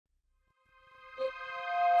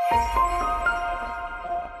How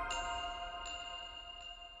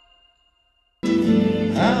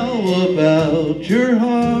about your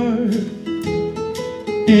heart?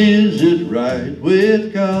 Is it right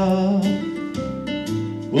with God?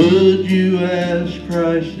 Would you ask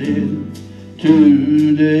Christ in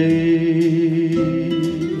today?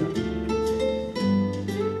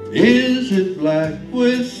 Is it black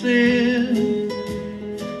with sin,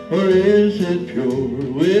 or is it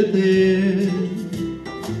pure within?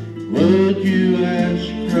 Would you ask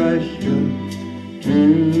Christ just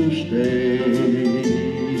to stay?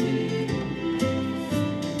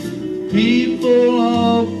 People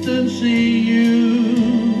often see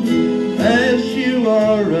you as you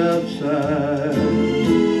are outside.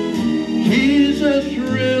 Jesus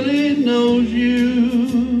really knows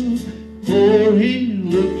you, for he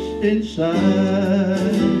looks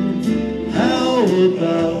inside. How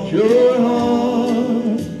about your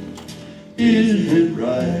heart? Is it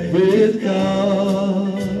right with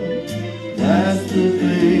God? That's the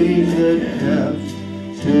thing that counts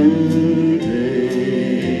today.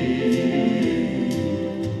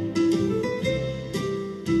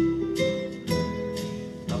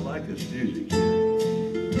 I like this music. I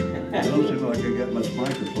don't seem like I got much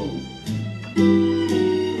microphone.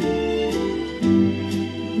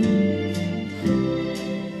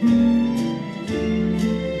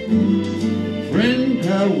 Friend,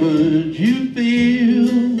 how would you feel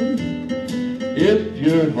if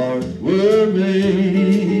your heart were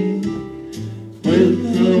made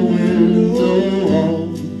with the window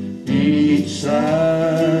on each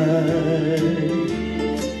side,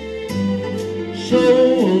 so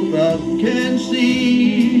love can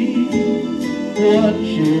see what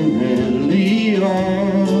you really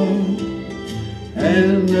are,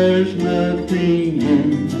 and there's nothing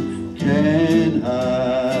you can hide.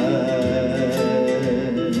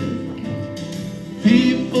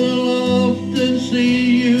 People often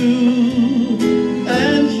see you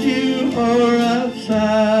as you are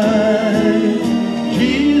outside.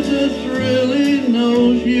 Jesus really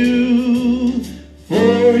knows you,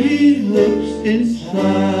 for he looks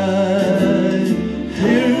inside.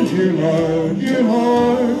 Here's your heart, your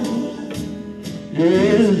heart.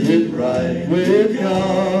 Is it right with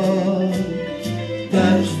God?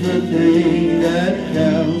 That's the thing that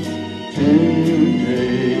counts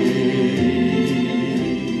today.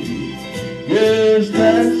 Yes,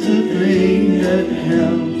 that's the thing that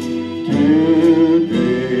counts today.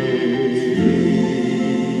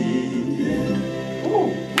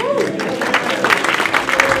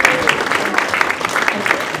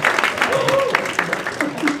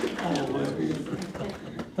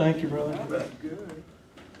 Thank you, brother.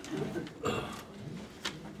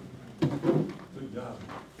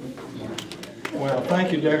 Well,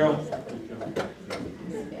 thank you, Daryl.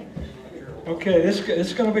 Okay, this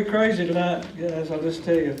is going to be crazy tonight, guys. I'll just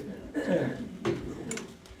tell you.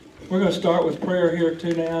 We're going to start with prayer here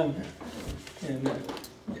too now, and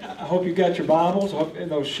I hope you got your Bibles and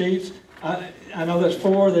those sheets. I know there's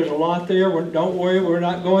 4. There's a lot there. Don't worry, we're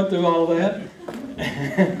not going through all of that.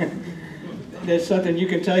 That's something you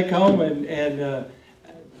can take home, and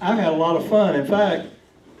I've had a lot of fun. In fact,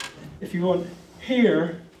 if you want,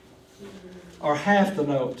 here are half the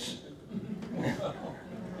notes.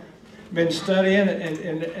 Been studying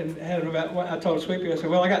and had about, I told Sweetie, I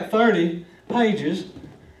said, well, I got 30 pages.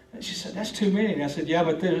 And she said, that's too many. And I said, yeah,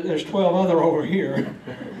 but there's 12 other over here.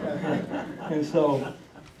 And so,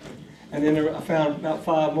 and then I found about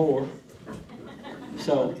 5 more.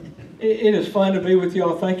 So, it is fun to be with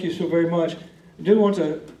y'all. Thank you so very much. I do want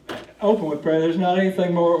to open with prayer. There's not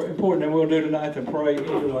anything more important than we'll do tonight than pray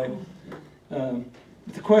anyway.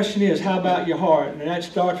 But the question is, how about your heart? And that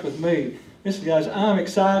starts with me. Listen, guys, I'm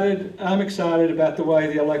excited. I'm excited about the way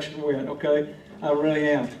the election went, okay? I really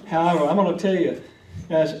am. However, I'm going to tell you,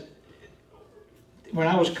 guys, when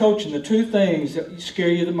I was coaching, the 2 things that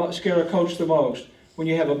scare a coach the most, when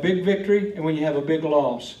you have a big victory and when you have a big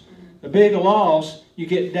loss. The big loss, you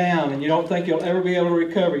get down and you don't think you'll ever be able to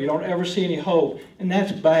recover. You don't ever see any hope, and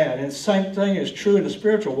that's bad. And the same thing is true in the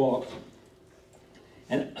spiritual walk.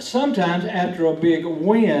 And sometimes after a big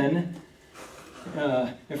win,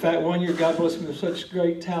 in fact, one year, God bless me with such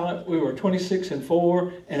great talent, we were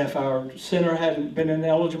 26-4, and if our center hadn't been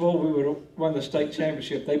ineligible, we would have won the state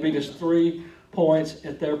championship. They beat us 3 points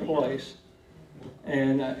at their place,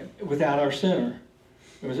 and without our center.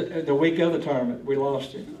 It was the week of the tournament, we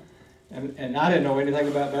lost it. And I didn't know anything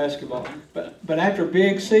about basketball. But after a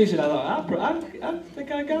big season, I thought, I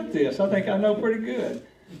think I got this. I think I know pretty good.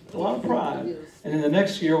 A lot of pride. And then the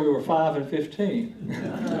next year, we were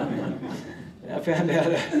 5-15. I found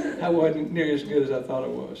out I wasn't near as good as I thought it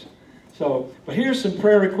was. So, but here's some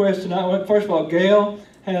prayer requests tonight. First of all, Gail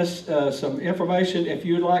has some information, if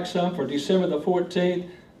you'd like some, for December the 14th,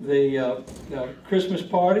 the Christmas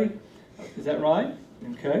party. Is that right?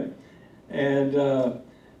 Okay. And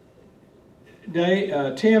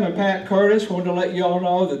Tim and Pat Curtis wanted to let you all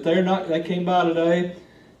know that they came by today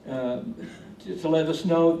to let us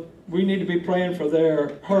know we need to be praying for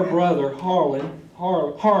her brother, Harley.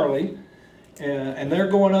 And they're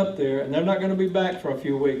going up there, and they're not going to be back for a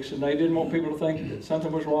few weeks, and they didn't want people to think that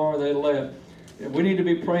something was wrong or they left. We need to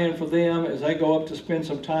be praying for them as they go up to spend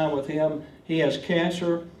some time with him. He has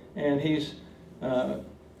cancer, and he's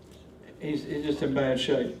just in bad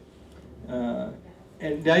shape.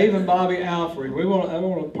 And Dave and Bobby Alfred, I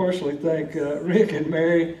want to personally thank Rick and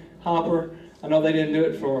Mary Hopper. I know they didn't do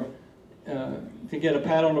it to get a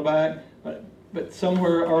pat on the back, but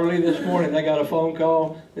somewhere early this morning they got a phone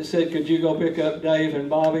call that said, could you go pick up Dave and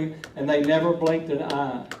Bobby? And they never blinked an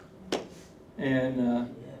eye.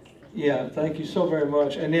 And yeah, thank you so very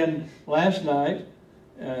much. And then last night,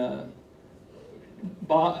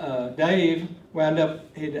 Dave wound up,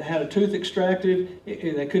 he had a tooth extracted.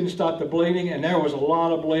 They couldn't stop the bleeding, and there was a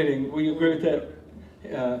lot of bleeding. Will you agree with that?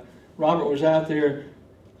 Robert was out there.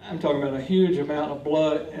 I'm talking about a huge amount of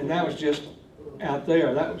blood, and that was just out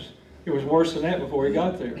there. It was worse than that before he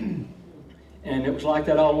got there. And it was like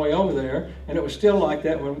that all the way over there, and it was still like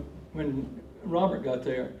that when Robert got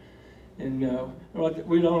there. And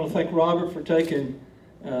we don't want to thank Robert for taking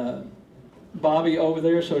Bobby over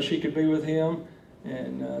there so she could be with him.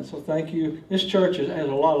 And so thank you. This church has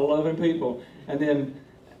a lot of loving people. And then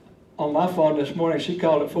on my phone this morning, she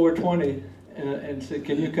called at 4:20 and said,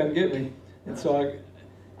 can you come get me? And so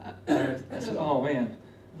I said, oh man,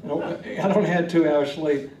 I don't have 2 hours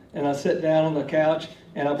sleep. And I sat down on the couch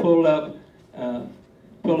and I pulled up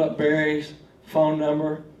Barry's phone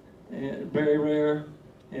number, Barry Rare,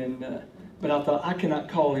 but I thought I cannot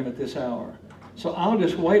call him at this hour, so I'll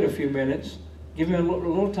just wait a few minutes, give him a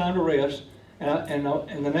little time to rest, and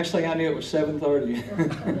the next thing I knew it was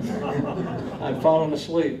 7:30. I'd fallen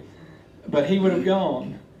asleep, but he would have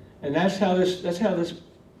gone, and that's how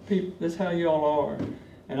you all are.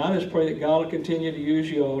 And I just pray that God will continue to use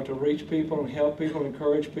you all to reach people and help people,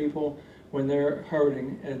 encourage people when they're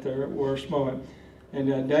hurting at their worst moment.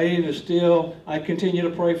 And Dave is still, I continue to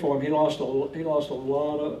pray for him. He lost a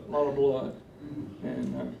lot of blood.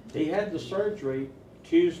 And he had the surgery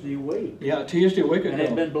Tuesday week. Yeah, Tuesday week ago. And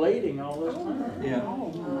had been bleeding all this time. Yeah.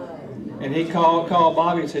 And he called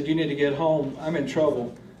Bobby and said, you need to get home. I'm in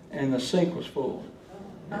trouble. And the sink was full.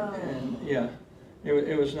 And yeah,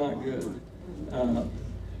 it was not good.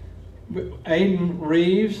 Aiden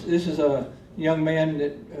Reeves, this is a young man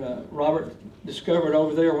that Robert discovered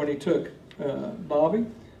over there when he took Bobby,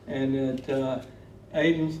 and that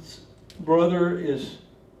Aiden's brother is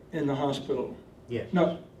in the hospital. Yes.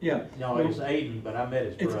 No, yeah. No, it was Aiden, but I met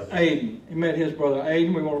his brother. It's Aiden. He met his brother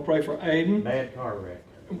Aiden. We want to pray for Aiden. Bad car wreck.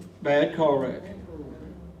 Bad car wreck.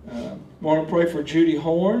 Want to pray for Judy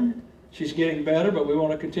Horn. She's getting better, but we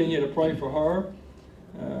want to continue to pray for her.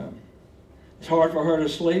 It's hard for her to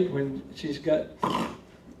sleep when she's got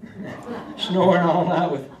snoring all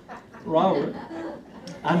night with Robert.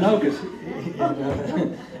 I know, because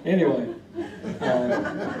anyway.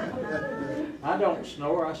 I don't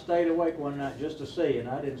snore. I stayed awake one night just to see, and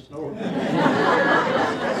I didn't snore. It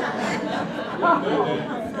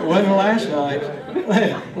wasn't last night.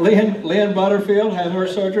 Lynn Butterfield had her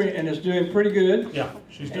surgery and is doing pretty good. Yeah,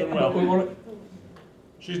 she's doing well.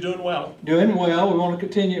 She's doing well. Doing well. We want to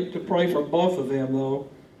continue to pray for both of them, though.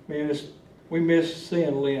 Man, we miss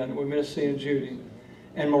seeing Lynn. We miss seeing Judy.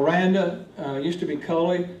 And Miranda used to be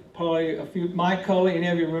Cully. Mike Cully. Any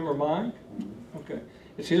of you remember Mike? Okay.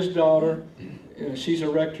 It's his daughter. She's a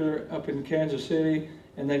rector up in Kansas City,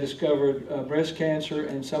 and they discovered breast cancer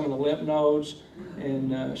and some of the lymph nodes.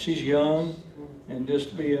 And she's young, and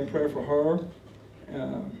just be in prayer for her.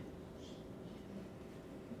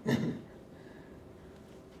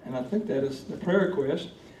 And I think that is the prayer request.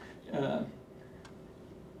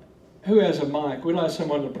 Who has a mic? We'd like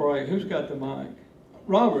someone to pray. Who's got the mic?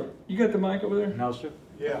 Robert, you got the mic over there? No, sir.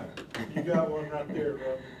 Yeah, you got one right there,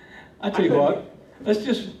 Robert. I tell you what, let's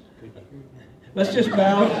just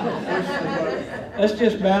bow. Let's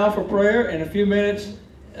just bow for prayer in a few minutes.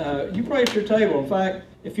 You pray at your table. In fact,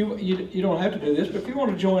 if you don't have to do this, but if you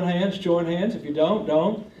want to join hands, join hands. If you don't.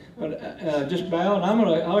 But just bow, and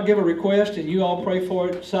I'll give a request, and you all pray for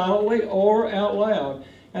it silently or out loud.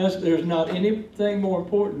 As there's not anything more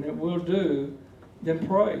important that we'll do than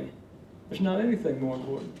pray. There's not anything more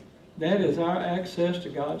important. That is our access to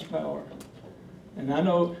God's power. And I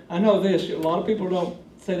know this. A lot of people don't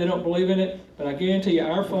say they don't believe in it, but I guarantee you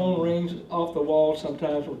our phone rings off the wall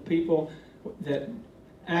sometimes with people that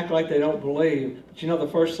act like they don't believe. But you know the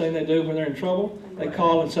first thing they do when they're in trouble? They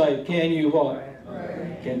call and say, can you what?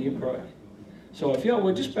 Pray. Can you pray? So if y'all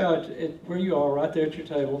would just bow at where you are, right there at your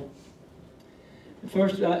table.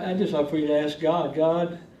 First, I just like for you to ask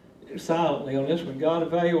God, silently on this one, God,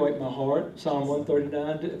 evaluate my heart. Psalm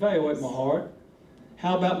 139, evaluate my heart.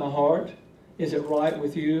 How about my heart? Is it right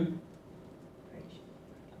with you?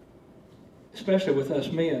 Especially with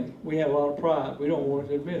us men. We have a lot of pride. We don't want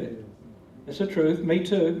to admit it. It's the truth. Me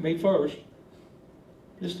too. Me first.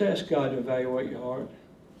 Just ask God to evaluate your heart.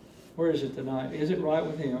 Where is it tonight? Is it right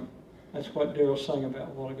with Him? That's what Daryl sang about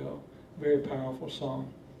a while ago. Very powerful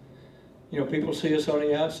song. You know, people see us on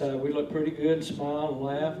the outside. We look pretty good and smile and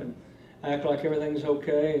laugh and act like everything's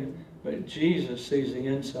okay. But Jesus sees the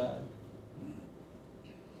inside.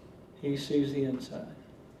 He sees the inside.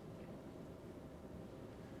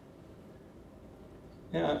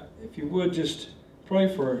 Now, if you would just pray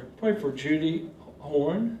for Judy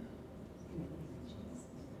Horn.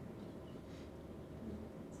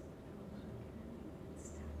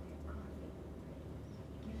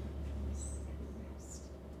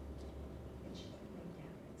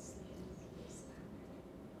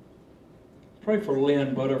 Pray for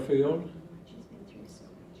Lynn Butterfield. She's been through so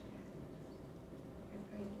much. I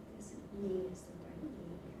pray that this knee is the right knee.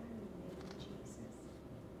 God, in the name of Jesus,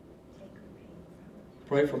 take her pain from her.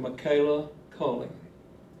 Pray for Michaela Cully.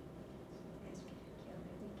 Ask you to kill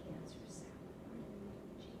every cancer cell. In the name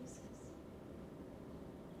of Jesus.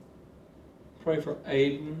 Pray for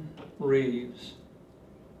Aiden Reeves.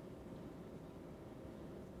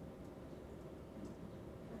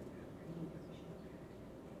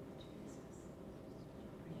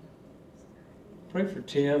 Pray for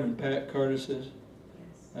Tim and Pat Curtis's,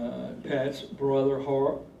 Pat's brother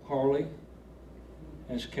Harley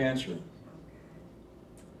has cancer.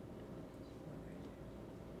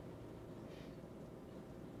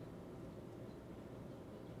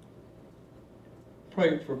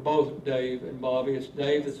 Pray for both Dave and Bobby. It's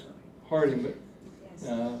Dave that's hurting, but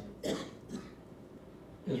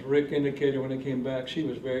as Rick indicated when he came back, she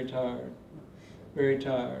was very tired, very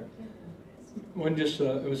tired.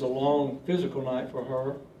 It was a long physical night for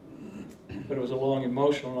her, but it was a long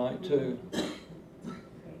emotional night too.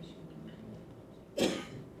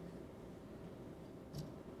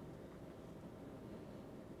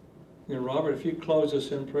 And Robert, if you close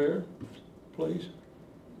us in prayer, please.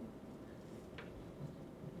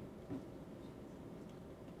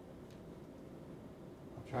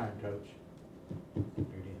 I'm trying, Coach. There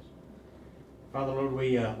it is. Father, Lord,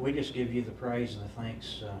 we just give you the praise and the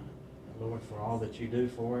thanks, Lord, for all that you do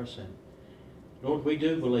for us. And Lord, we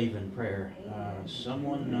do believe in prayer.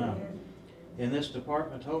 Someone in this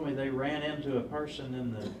department told me they ran into a person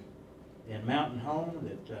in Mountain Home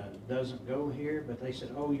that doesn't go here, but they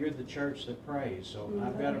said, "Oh, you're the church that prays, so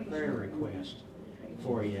I've got a prayer request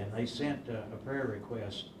for you." And they sent a prayer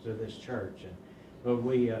request to this church. And Lord,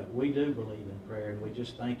 we do believe in prayer, and we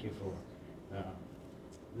just thank you for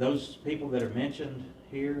those people that are mentioned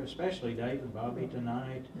here, especially Dave and Bobby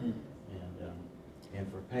tonight, and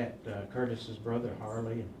for Pat Curtis's brother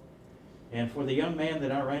Harley, and for the young man that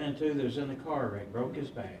I ran into that was in the car wreck, broke his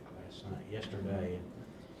back yesterday.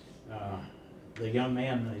 And the young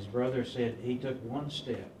man, his brother, said he took one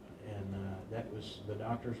step, and that was, the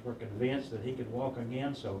doctors were convinced that he could walk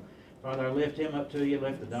again. So, Father, I lift him up to you,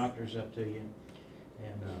 lift the doctors up to you,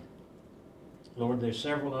 and Lord, there's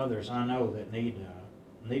several others I know that need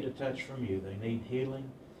a touch from you. They need healing,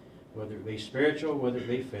 whether it be spiritual, whether it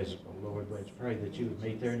be physical. Lord, let's pray that you would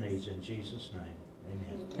meet their needs in Jesus' name.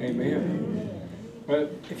 Amen. Amen. Well,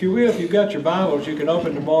 if you will, if you've got your Bibles, you can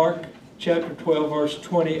open to Mark chapter 12, verse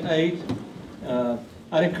 28.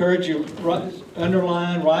 I'd encourage you,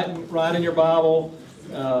 underline, write in your Bible.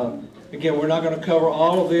 Again, we're not going to cover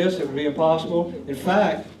all of this. It would be impossible. In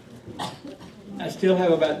fact, I still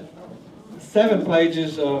have about 7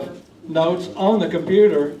 pages of notes on the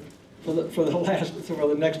computer for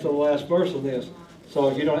the next to the last verse of this. So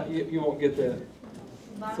you won't get that.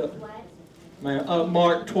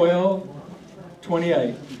 Mark 12,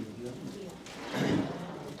 28.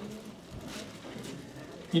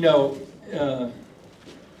 You know,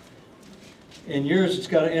 in yours it's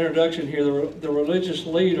got an introduction here. The religious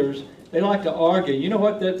leaders, they like to argue. You know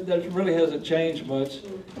what? That really hasn't changed much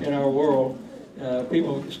in our world.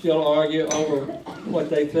 People still argue over what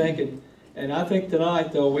they think, and I think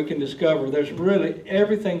tonight, though, we can discover there's really,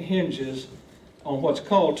 everything hinges on what's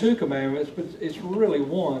called 2 commandments, but it's really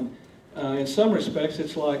one. In some respects,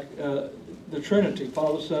 it's like the Trinity,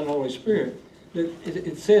 Father, Son, Holy Spirit.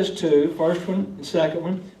 It says two, first one and second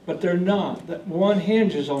one, but they're not. That one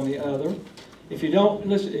hinges on the other. If you don't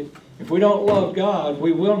listen, if we don't love God,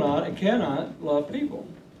 we will not and cannot love people.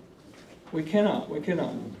 We cannot.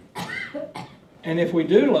 And if we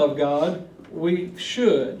do love God, we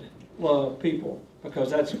should love people, because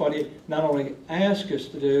that's what He not only asks us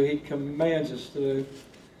to do, He commands us to do.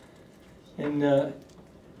 And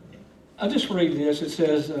I'll just read this. It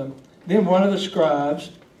says, then one of the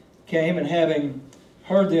scribes came, and having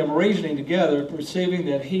heard them reasoning together, perceiving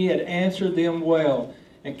that he had answered them well.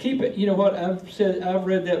 And keep it, you know what, I've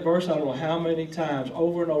read that verse I don't know how many times,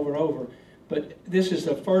 over and over and over. But this is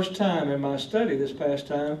the first time in my study this past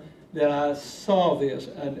time that I saw this.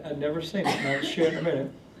 I'd never seen it, and I'll share it in a minute.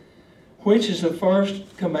 Which is the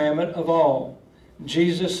first commandment of all?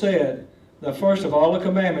 Jesus said, the first of all the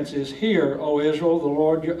commandments is, Hear, O Israel, the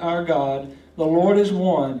Lord our God, the Lord is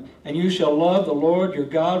one, and you shall love the Lord your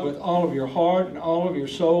God with all of your heart and all of your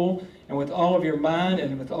soul and with all of your mind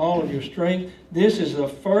and with all of your strength. This is the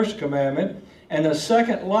first commandment. And the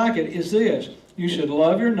second like it is this, you should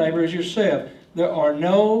love your neighbor as yourself. There are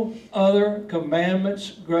no other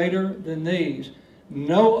commandments greater than these.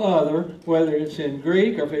 No other, whether it's in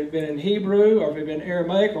Greek or if it's been in Hebrew or if it's been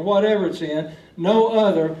Aramaic or whatever it's in, no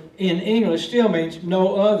other in English still means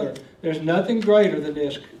no other. There's nothing greater than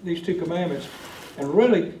these two commandments. And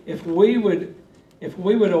really, if we would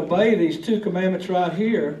obey these two commandments right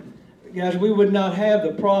here, guys, we would not have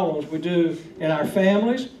the problems we do in our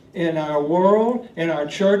families, in our world, in our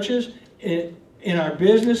churches, in our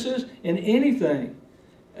businesses, in anything.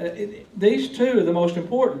 These two are the most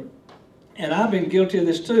important. And I've been guilty of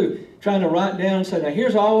this too, trying to write down and say, now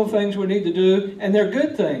here's all the things we need to do, and they're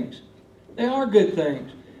good things. They are good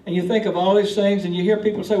things. And you think of all these things, and you hear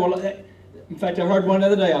people say, well, in fact, I heard one the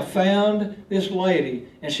other day, I found this lady,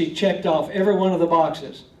 and she checked off every one of the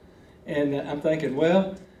boxes. And I'm thinking,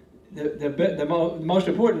 well, the most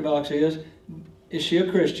important box is she a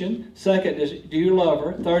Christian? Second is, do you love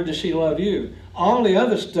her? Third, does she love you? All the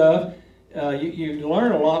other stuff, you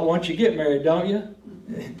learn a lot once you get married, don't you?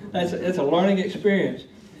 It's a learning experience.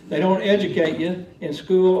 They don't educate you in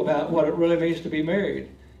school about what it really means to be married.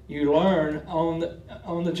 You learn on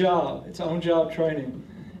the job. It's on-job training.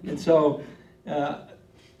 And so,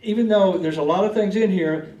 even though there's a lot of things in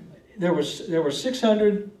here, there were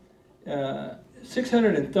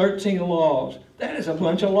 613 laws. That is a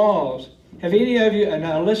bunch of laws. Have any of you, and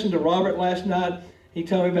I listened to Robert last night, he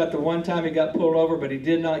told me about the one time he got pulled over, but he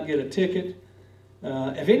did not get a ticket.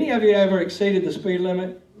 Have any of you ever exceeded the speed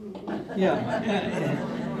limit? Yeah.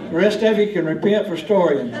 The rest of you can repent for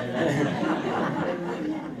storying.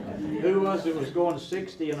 Who was it was going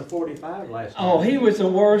 60 in a 45 last time? Oh, he was the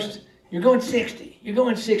worst. You're going 60. You're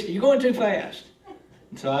going 60. You're going too fast.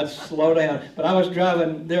 So I'd slow down. But I was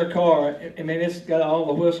driving their car. I mean, it's got all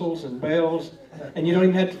the whistles and bells, and you don't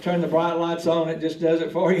even have to turn the bright lights on. It just does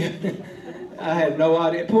it for you. I had no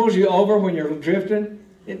idea. It pulls you over when you're drifting.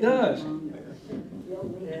 It does.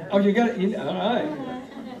 Oh, you got it? All right.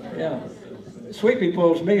 Yeah. Sweepy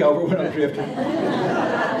pulls me over when I'm drifting.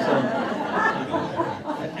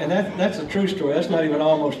 And that's a true story. That's not even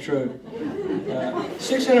almost true.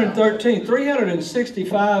 613,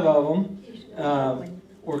 365 of them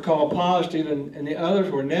were called positive, and the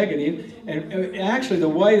others were negative. And actually, the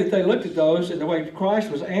way that they looked at those and the way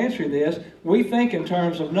Christ was answering this, we think in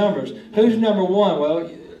terms of numbers. Who's number one? Well,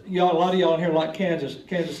 a lot of y'all in here like Kansas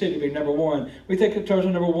City to be number one. We think in terms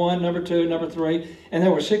of number one, number two, number three, and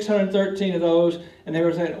there were 613 of those, and they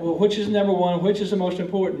were saying, well, which is number one, which is the most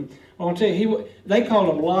important? Well, I'll tell you, they called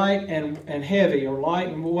them light and heavy, or light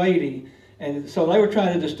and weighty, and so they were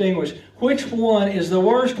trying to distinguish which one is the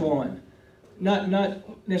worst one, not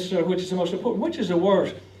necessarily which is the most important, which is the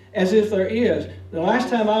worst, as if there is. The last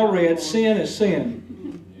time I read, sin is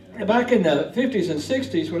sin. Back in the 50s and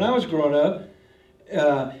 60s, when I was growing up,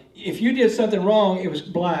 if you did something wrong, it was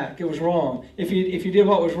black. It was wrong. If you did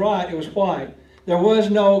what was right, it was white. There was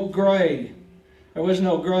no gray. There was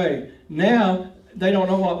no gray. Now they don't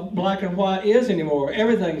know what black and white is anymore.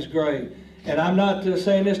 Everything's gray. And I'm not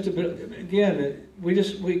saying this to, again, we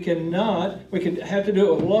can have to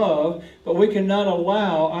do it with love, but we cannot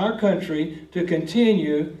allow our country to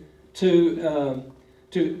continue to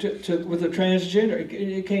with the transgender.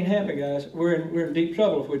 It can't happen, guys. We're in deep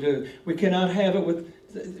trouble if we do. We cannot have it with,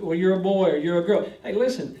 well, you're a boy or you're a girl. Hey,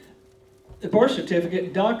 listen, the birth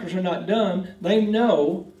certificate, doctors are not dumb. They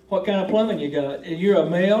know what kind of plumbing you got. You're a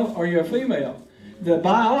male or you're a female. The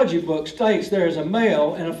biology book states there is a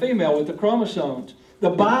male and a female with the chromosomes.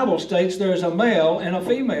 The Bible states there is a male and a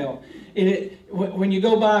female. When you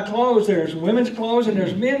go buy clothes, there's women's clothes and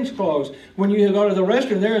there's men's clothes. When you go to the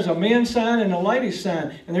restroom, there is a men's sign and a ladies'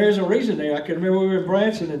 sign. And there is a reason there. I can remember we were in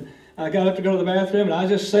Branson, and I got up to go to the bathroom, and I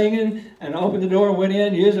was just singing, and I opened the door and went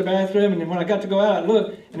in, used the bathroom, and then when I got to go out, I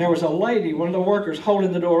looked, and there was a lady, one of the workers,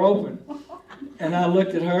 holding the door open. And I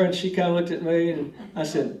looked at her, and she kind of looked at me, and I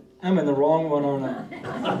said, I'm in the wrong one, aren't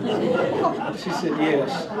I? She said,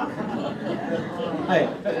 yes. Hey,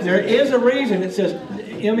 there is a reason it says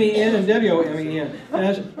M-E-N and W-O-M-E-N.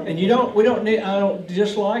 And you don't, we don't need, I don't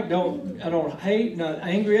dislike, I don't hate, not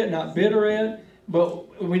angry at, not bitter at,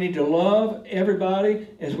 but we need to love everybody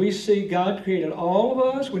as we see God created all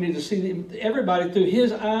of us. We need to see everybody through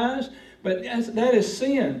His eyes, but that is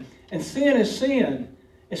sin. And sin is sin.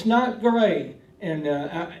 It's not gray.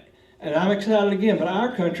 And I'm excited again, but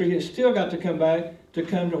our country has still got to come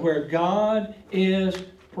to where God is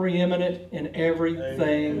preeminent in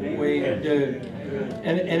everything we do.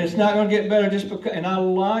 And it's not going to get better just because, and I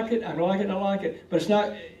like it, but it's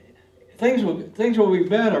not, things will be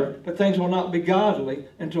better, but things will not be godly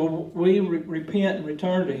until we repent and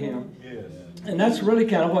return to Him. Yes. And that's really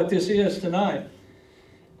kind of what this is tonight.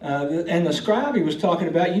 And the scribe he was talking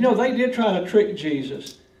about, you know, they did try to trick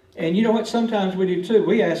Jesus. And you know what? Sometimes we do too.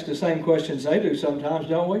 We ask the same questions they do sometimes,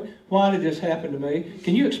 don't we? Why did this happen to me?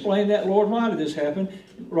 Can you explain that, Lord? Why did this happen?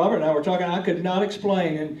 Robert and I were talking. I could not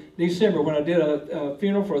explain in December when I did a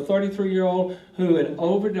funeral for a 33-year-old who had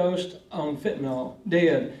overdosed on fentanyl,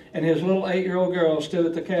 dead. And his little 8-year-old girl stood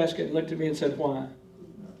at the casket and looked at me and said, why?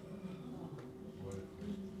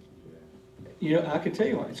 You know, I could tell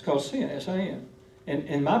you why. It's called sin, S-I-N.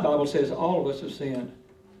 And my Bible says all of us have sinned.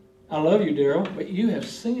 I love you, Daryl, but you have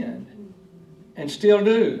sinned, and still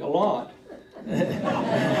do, a lot.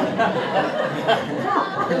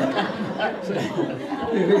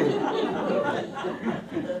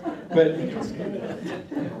 But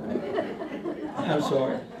I'm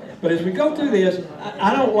sorry. But as we go through this,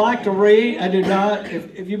 I don't like to read. I do not.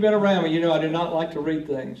 If you've been around me, you know I do not like to read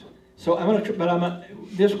things. So I'm going to. But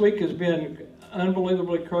this week has been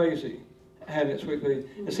unbelievably crazy. Having it with me.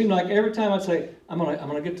 It seemed like every time I'd say, I'm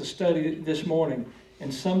gonna get to study this morning,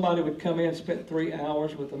 and somebody would come in, spent 3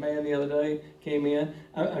 hours with a man the other day, came in.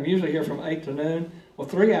 I'm usually here from 8 to noon. Well,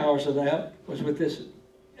 3 hours of that was with this,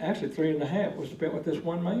 actually 3.5 was spent with this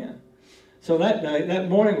one man. So that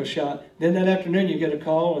morning was shot. Then that afternoon you get a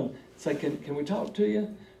call and say, can we talk to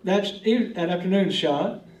you? That afternoon's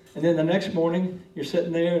shot. And then the next morning you're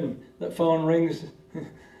sitting there and the phone rings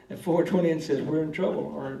at 4:20 and says, we're in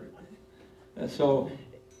trouble. So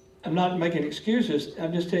I'm not making excuses.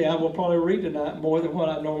 I'm just telling you, I will probably read tonight more than what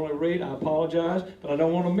I normally read. I apologize, but I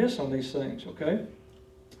don't want to miss on these things, okay?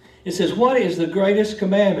 It says, what is the greatest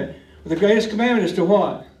commandment? The greatest commandment is to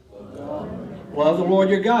what? Love the Lord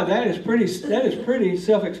your God. That is pretty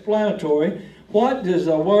self-explanatory. What does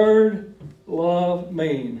the word love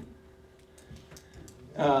mean?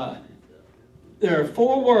 There are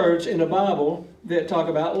 4 words in the Bible that talk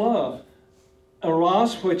about love.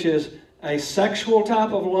 Eros, which is a sexual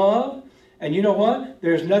type of love. And you know what?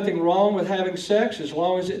 There's nothing wrong with having sex as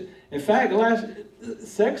long as it... In fact,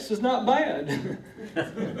 sex is not bad.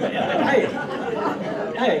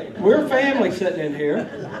 hey, we're family sitting in here.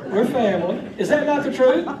 We're family. Is that not the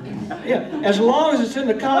truth? Yeah. As long as it's in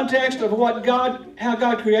the context of how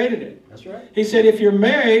God created it. That's right. He said if you're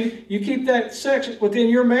married, you keep that sex within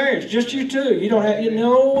your marriage. Just you two. You don't have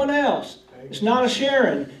no one else. It's not a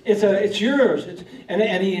sharing. It's yours.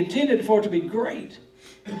 And He intended for it to be great.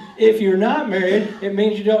 If you're not married, it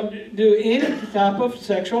means you don't do any type of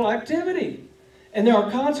sexual activity. And there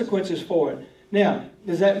are consequences for it. Now,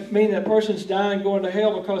 does that mean that person's dying, going to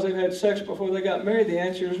hell because they've had sex before they got married? The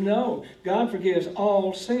answer is no. God forgives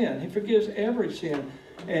all sin. He forgives every sin.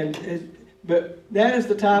 But that is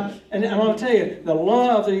the type, and I'm going to tell you, the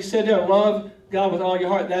love that He said there, love God with all your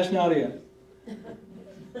heart, that's not it.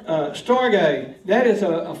 Storge, that is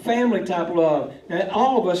a family type love. Now,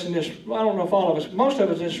 all of us in this, I don't know if all of us, most of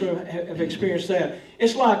us in this room have experienced that.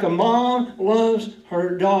 It's like a mom loves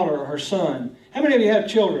her daughter or her son. How many of you have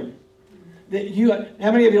children?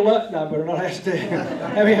 How many of you love, no, I better not ask that.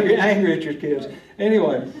 How many of you are angry at your kids?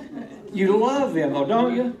 Anyway, you love them though,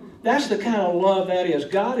 don't you? That's the kind of love that is.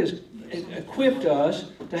 God has equipped us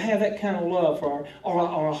to have that kind of love for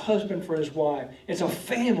or a husband for his wife. It's a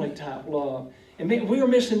family type love. And we're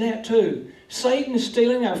missing that too. Satan is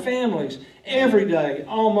stealing our families every day,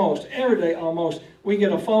 almost. Every day, almost. We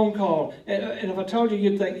get a phone call. And if I told you,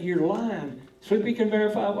 you'd think you're lying. Sweetie can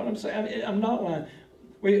verify what I'm saying. I'm not lying.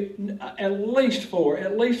 At least four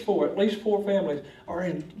families are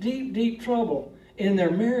in deep, deep trouble in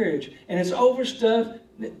their marriage, and it's over stuff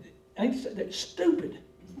that's stupid.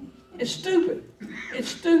 It's stupid. It's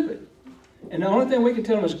stupid. And the only thing we can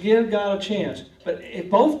tell them is give God a chance. But if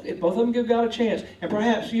both of them give God a chance, and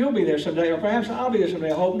perhaps you'll be there someday, or perhaps I'll be there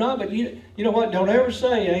someday. I hope not. But you know what? Don't ever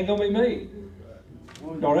say it ain't gonna be me.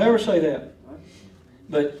 Don't ever say that.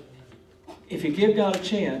 But if you give God a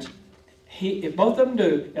chance, if both of them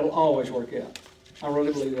do, it'll always work out. I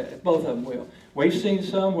really believe that. If both of them will. We've seen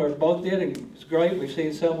some where both did and it's great. We've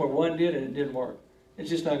seen some where one did and it didn't work. It's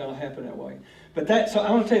just not going to happen that way. But so I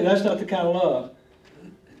want to tell you, that's not the kind of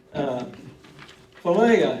love.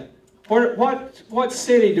 Philea. What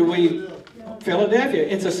city do we? Philadelphia.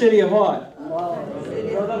 It's a city of what?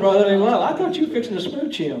 Brotherly love. I thought you were fixing to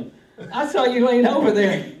smooch him. I saw you lean over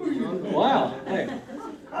there. Wow. Hey.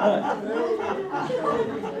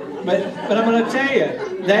 But I'm going to tell you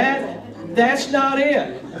that's not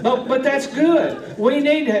it. But that's good. We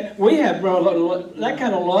have that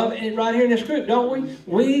kind of love right here in this group, don't we?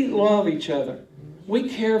 We love each other. We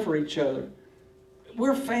care for each other.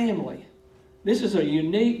 We're family. This is a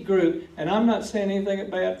unique group, and I'm not saying anything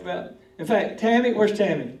bad about. In fact, Tammy, where's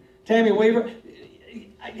Tammy? Tammy Weaver.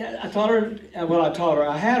 I taught her.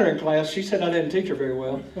 I had her in class. She said I didn't teach her very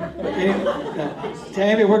well.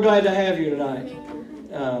 Tammy, we're glad to have you tonight.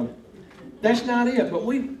 That's not it, but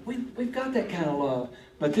we've got that kind of love.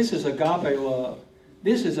 But this is agape love.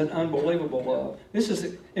 This is an unbelievable love. This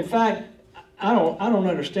is, in fact, I don't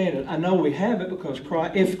understand it. I know we have it because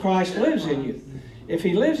if Christ lives in you. If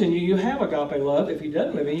He lives in you, you have agape love. If He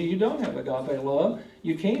doesn't live in you, you don't have agape love.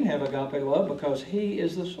 You can't have agape love because He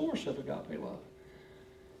is the source of agape love.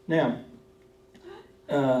 Now,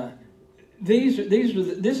 this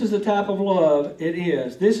is the type of love it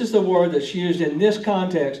is. This is the word that's used in this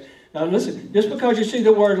context. Now listen, just because you see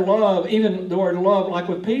the word love, even the word love, like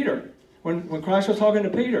with Peter, when Christ was talking to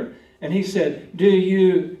Peter, and He said, do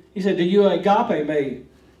you agape me?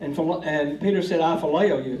 And Peter said, I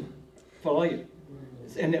phileo you.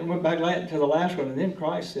 And it went back to the last one, and then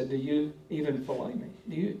Christ said, do you even phileo me?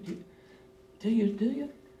 Do you?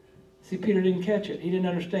 See, Peter didn't catch it. He didn't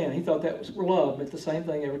understand. He thought that was love, but the same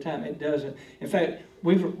thing every time. It doesn't. In fact,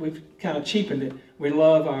 we've kind of cheapened it. We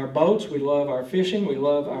love our boats. We love our fishing. We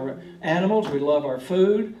love our animals. We love our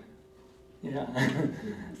food. Yeah,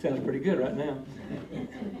 sounds pretty good right now.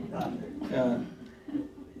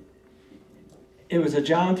 It was a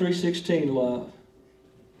John 3:16 love.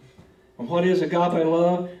 And what is agape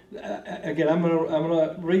love? Again, I'm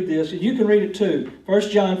gonna read this. You can read it too. 1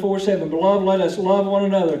 John 4:7. Beloved, let us love one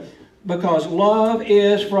another, because love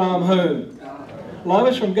is from whom? Love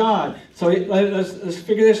is from God. So let's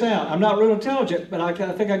figure this out. I'm not real intelligent, but I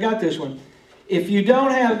think I got this one. If you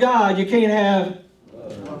don't have God, you can't have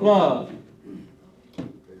love.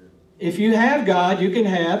 If you have God, you can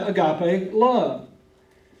have agape love.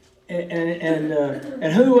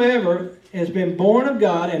 And whoever has been born of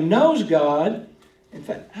God and knows God, in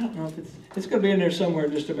fact, I don't know if it's going to be in there somewhere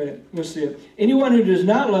in just a minute. We'll see it. Anyone who does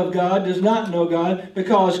not love God does not know God,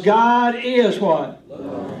 because God is what?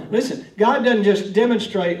 Love. Listen, God doesn't just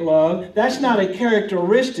demonstrate love. That's not a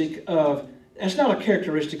characteristic of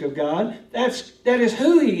God. That is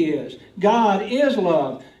who He is. God is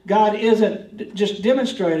love. God isn't just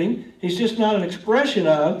demonstrating. He's just not an expression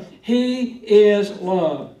of. He is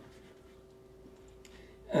love.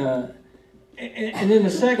 And then the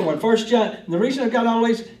second one, 1 John. The reason I've got all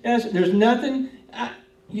these, there's nothing. I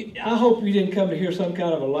hope you didn't come to hear some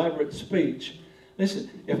kind of elaborate speech. Listen,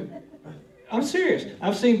 I'm serious.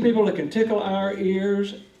 I've seen people that can tickle our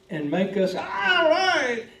ears and make us, all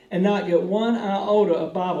right, and not get one iota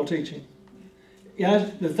of Bible teaching.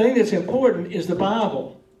 Guys, the thing that's important is the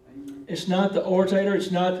Bible. It's not the orator.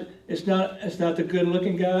 It's not the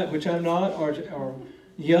good-looking guy, which I'm not, or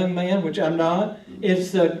young man, which I'm not.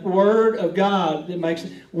 It's the Word of God that makes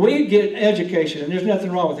it. We get education, and there's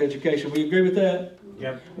nothing wrong with education. Will you agree with that?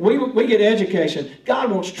 Yep. We get education.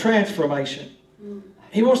 God wants transformation.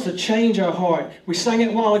 He wants to change our heart. We sang it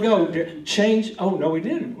a while ago. Change. Oh, no, we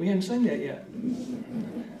didn't. We hadn't sung that yet.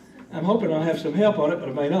 I'm hoping I'll have some help on it, but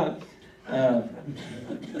I may not.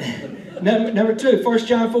 Number 2, 1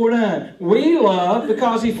 John 4:9. We love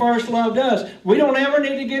because He first loved us. We don't ever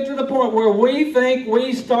need to get to the point where we think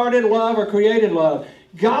we started love or created love.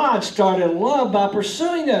 God started love by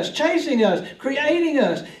pursuing us, chasing us, creating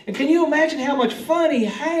us. And can you imagine how much fun He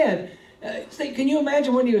had? Can you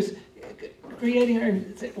imagine when He was creating her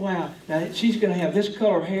and say, wow, now she's going to have this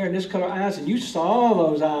color hair and this color eyes, and you saw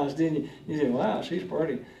those eyes, didn't you? You said, wow, she's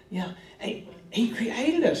pretty. Yeah, hey, He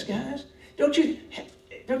created us, guys. Don't you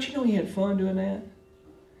know He had fun doing that?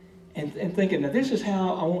 and thinking, now this is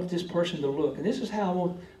how I want this person to look, and this is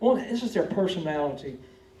how this is their personality,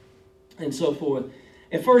 and so forth.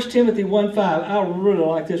 In 1 Timothy 1:5, I really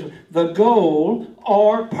like this one. The goal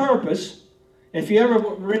or purpose. If you ever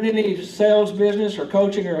were in any sales business or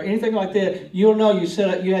coaching or anything like that, you'll know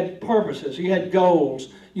you had purposes, you had goals,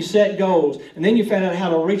 you set goals, and then you found out how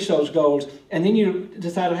to reach those goals, and then you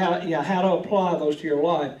decided how to apply those to your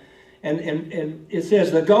life. And it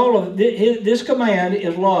says the goal of this command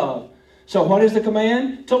is love. So what is the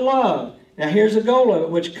command? To love. Now here's the goal of it,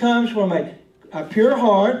 which comes from a pure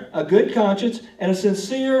heart, a good conscience, and a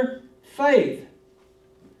sincere faith.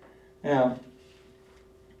 Now,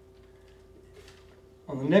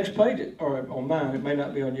 on the next page, or on mine, it may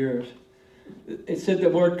not be on yours, it said the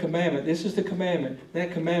word commandment. This is the commandment.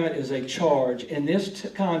 That commandment is a charge. In this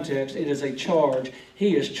context, it is a charge.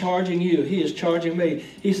 He is charging you. He is charging me.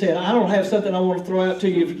 He said, I don't have something I want to throw out to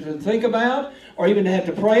you to think about or even to have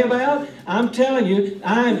to pray about. I'm telling you,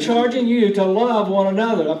 I am charging you to love one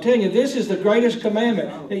another. I'm telling you, this is the greatest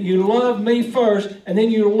commandment, that you love me first and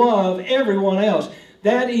then you love everyone else.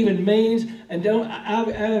 That even means, and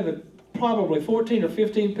I have probably 14 or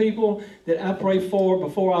 15 people that I pray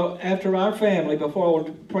for after our family, before I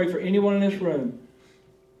would pray for anyone in this room.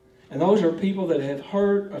 And those are people that have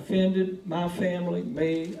hurt, offended my family,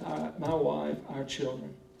 me, my wife, our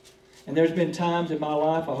children. And there's been times in my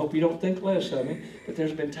life, I hope you don't think less of me, but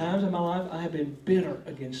there's been times in my life I have been bitter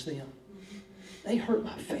against them. They hurt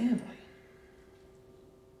my family.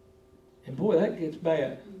 And boy, that gets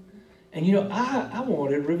bad. And you know, I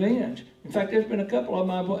wanted revenge. In fact, there's been a couple of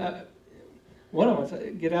my one of them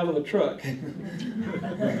said, get out of the truck.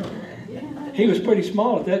 He was pretty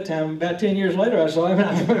small at that time. About 10 years later, I saw him.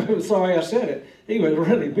 I'm sorry I said it. He was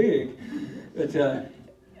really big. But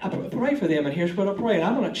I pray for them, and here's what I pray. And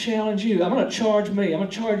I'm going to challenge you. I'm going to charge me. I'm going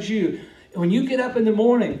to charge you. When you get up in the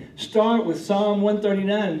morning, start with Psalm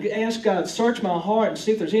 139. Ask God, search my heart and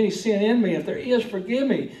see if there's any sin in me. If there is, forgive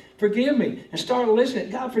me. Forgive me. And start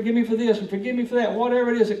listening. God, forgive me for this and forgive me for that.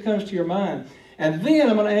 Whatever it is that comes to your mind. And then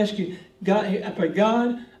I'm going to ask you, God, I pray,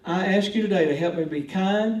 God, I ask you today to help me be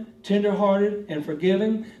kind, tender-hearted, and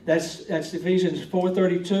forgiving. That's Ephesians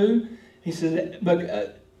 4:32. He says,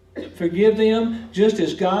 but forgive them just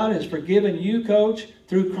as God has forgiven you, Coach,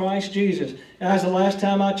 through Christ Jesus. And that's the last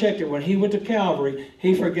time I checked it. When he went to Calvary,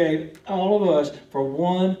 he forgave all of us for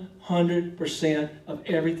 100% of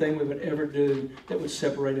everything we would ever do that would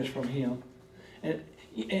separate us from him. And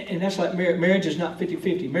that's like marriage. Marriage is not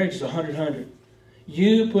 50-50. Marriage is 100-100.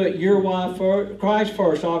 You put your wife first, Christ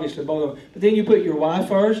first, obviously, both of them. But then you put your wife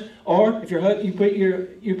first, or if you put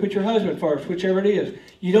your husband first, whichever it is.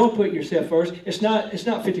 You don't put yourself first. It's not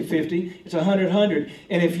 50-50. It's 100-100.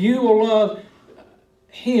 And if you will love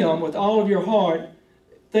him with all of your heart,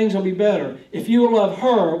 things will be better. If you will love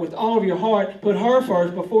her with all of your heart, put her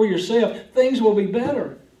first before yourself, things will be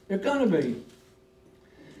better. They're going to be.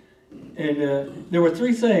 And there were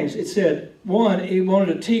three things. It said, one, he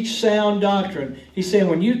wanted to teach sound doctrine. He said,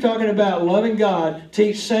 when you're talking about loving God,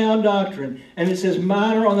 teach sound doctrine. And it says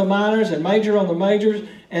minor on the minors and major on the majors,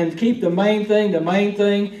 and keep the main thing the main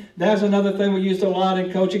thing. That's another thing we used a lot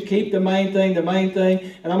in coaching. Keep the main thing the main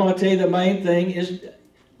thing. And I'm going to tell you the main thing is,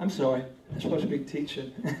 I'm sorry, I'm supposed to be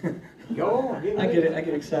teaching. Go on. I get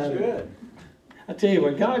excited. That's good. I tell you,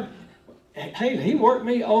 when God, hey, he worked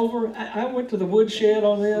me over. I went to the woodshed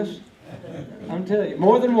on this. I'm telling you,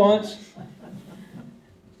 more than once.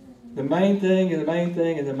 The main thing and the main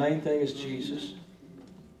thing and the main thing is Jesus.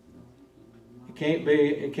 It can't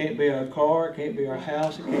be our car, it can't be our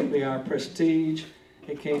house, it can't be our prestige,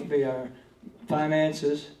 it can't be our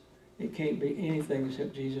finances, it can't be anything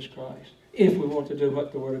except Jesus Christ, if we want to do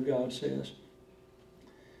what the Word of God says.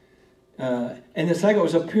 And the second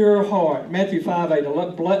was a pure heart. Matthew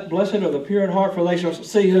 5:8. Blessed are the pure in heart, for they shall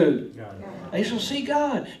see who? God. They shall see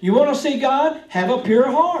God. You want to see God? Have a pure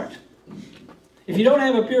heart. If you don't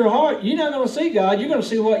have a pure heart, you're not going to see God. You're going to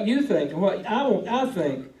see what you think and what I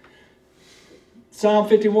think. Psalm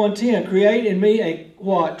 51:10. Create in me a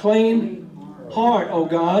what? Clean heart, O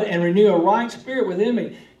God, and renew a right spirit within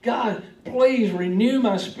me. God, please renew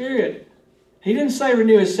my spirit. He didn't say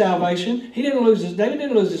renew his salvation. David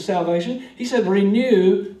didn't lose his salvation. He said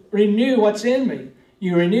renew what's in me.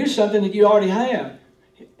 You renew something that you already have.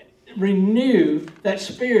 Renew that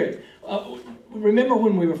spirit. Remember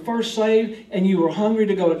when we were first saved and you were hungry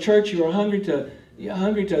to go to church, you were hungry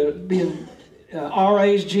to be in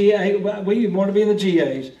RAs, GA. We want to be in the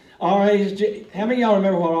GAs. RAs, how many of y'all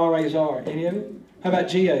remember what RAs are? Any of you? How about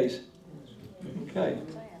GAs? Okay.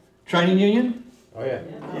 Training union? Oh, yeah.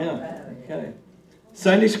 Yeah. Okay.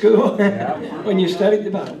 Sunday school? Yeah. When you studied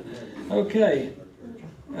the Bible. Okay.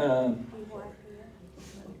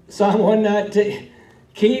 Psalm 119.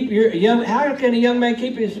 How can a young man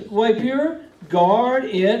keep his way pure? Guard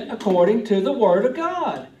it according to the Word of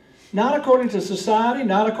God. Not according to society,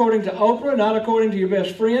 not according to Oprah, not according to your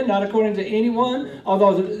best friend, not according to anyone,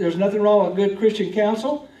 although there's nothing wrong with good Christian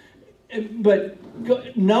counsel. But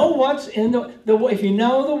know what's in the if you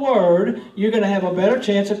know the Word, you're going to have a better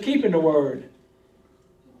chance of keeping the Word.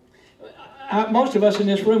 Most of us in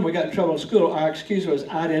this room, we got in trouble in school. Our excuse was,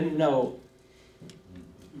 I didn't know.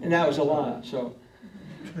 And that was a lie. So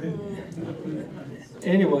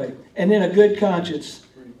anyway, and then a good conscience.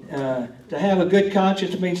 To have a good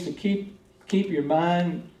conscience means to keep your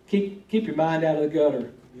mind out of the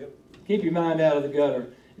gutter. Yep. Keep your mind out of the gutter.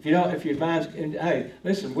 If your mind's, and hey,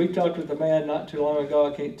 listen, we talked with a man not too long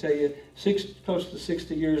ago. I can't tell you, close to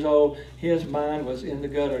 60 years old. His mind was in the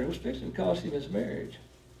gutter. It was fixing to cost him his marriage.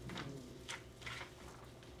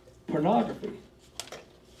 Pornography. And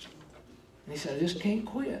he said, I just can't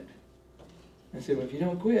quit. I said, well, if you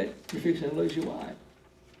don't quit, you're fixing to lose your wife.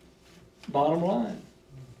 Bottom line.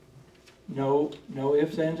 No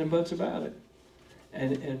ifs, ands, and buts about it.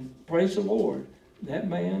 And praise the Lord, that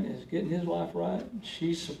man is getting his life right.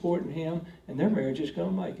 She's supporting him, and their marriage is going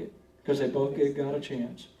to make it because they both give God a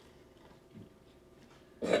chance.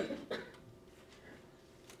 I'm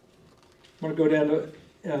going to go down to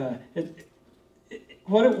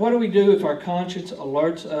what do we do if our conscience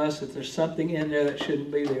alerts us that there's something in there that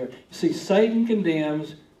shouldn't be there? You see, Satan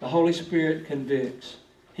condemns, the Holy Spirit convicts.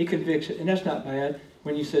 He convicts it, and that's not bad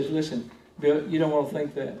when he says, listen, Bill, you don't want to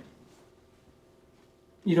think that.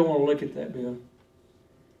 You don't want to look at that, Bill.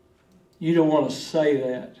 You don't want to say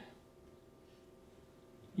that.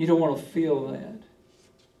 You don't want to feel that.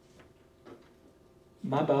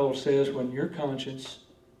 My Bible says when your conscience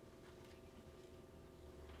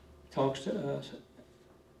talks to us,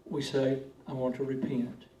 we say, I want to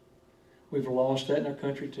repent. We've lost that in our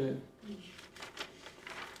country too.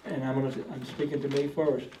 And I'm speaking to me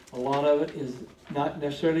first. A lot of it is not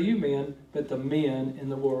necessarily you men, but the men in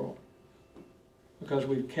the world. Because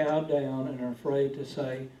we've cowed down and are afraid to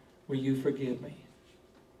say, will you forgive me?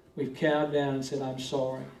 We've cowed down and said, I'm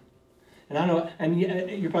sorry. And I know, and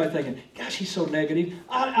you're probably thinking, gosh, he's so negative.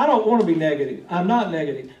 I don't want to be negative. I'm not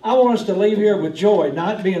negative. I want us to leave here with joy,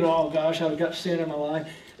 not being, oh gosh, I've got sin in my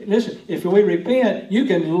life. Listen, if we repent, you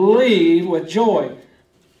can leave with joy.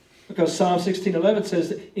 Because Psalm 16:11 says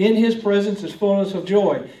that in His presence is fullness of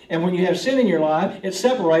joy. And when you have sin in your life, it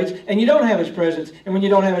separates, and you don't have His presence. And when you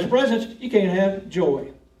don't have His presence, you can't have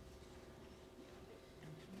joy.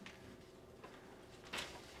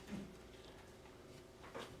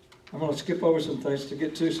 I'm going to skip over some things to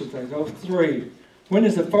get to some things. Oh, 3. What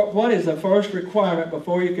is the first requirement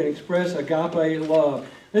before you can express agape love?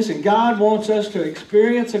 Listen, God wants us to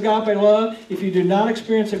experience agape love. If you do not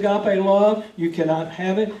experience agape love, you cannot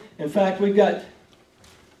have it. In fact, we've got,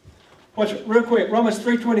 real quick, Romans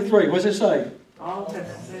 3:23. What does it say? All have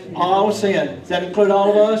sinned. All sin. Does that include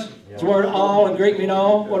all of us? Does the word all in Greek mean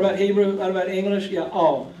all? What about Hebrew? What about English? Yeah,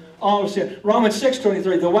 all. All of sin. Romans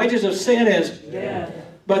 6:23. The wages of sin is Death.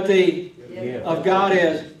 But the of God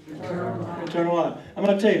is Eternal life. I'm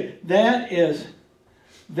going to tell you, that is,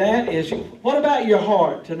 what about your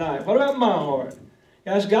heart tonight? What about my heart?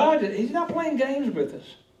 Guys, God, He's not playing games with us.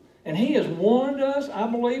 And He has warned us. I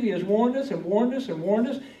believe He has warned us and warned us and warned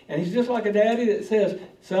us. And He's just like a daddy that says,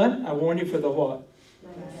 son, I warned you for the what?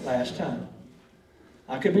 Last time.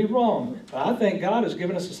 I could be wrong, but I think God has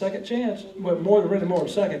given us a second chance. Well, more than a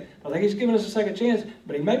second. I think He's given us a second chance.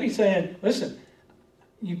 But He may be saying, listen,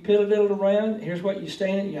 you piddled it around. Here's what you're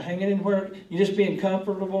standing. You're hanging in where you're just being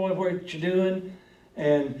comfortable in what you're doing.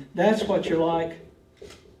 And that's what you're like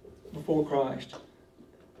before Christ.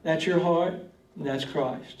 That's your heart, and that's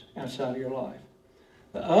Christ outside of your life.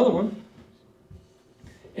 The other one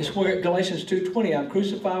is where Galatians 2:20, I'm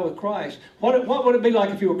crucified with Christ. What would it be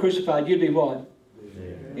like if you were crucified? You'd be what?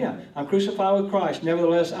 Yeah, I'm crucified with Christ.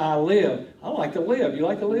 Nevertheless, I live. I like to live. You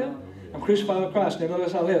like to live? I'm crucified with Christ.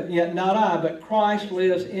 Nevertheless, I live. Yet not I, but Christ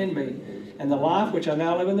lives in me. And the life which I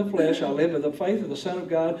now live in the flesh, I live with the faith of the Son of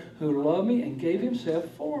God who loved me and gave Himself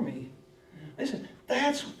for me. Listen,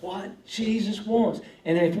 that's what Jesus wants.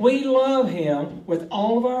 And if we love Him with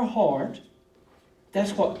all of our heart,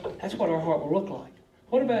 that's what our heart will look like.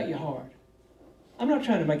 What about your heart? I'm not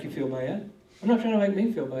trying to make you feel bad. I'm not trying to make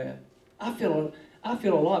me feel bad. I feel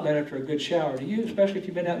a lot better after a good shower. Do you? Especially if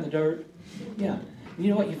you've been out in the dirt? Yeah.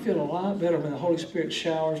 You know what? You feel a lot better when the Holy Spirit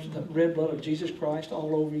showers the red blood of Jesus Christ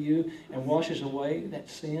all over you and washes away that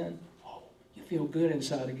sin. Oh, you feel good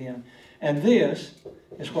inside again. And this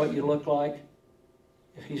is what you look like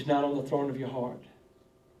if He's not on the throne of your heart.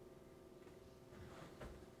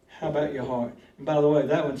 How about your heart? And by the way,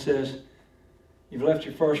 that one says, you've left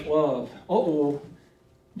your first love. Uh-oh.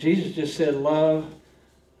 Jesus just said, love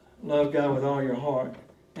God with all your heart.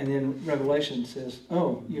 And then Revelation says,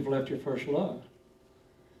 oh, you've left your first love.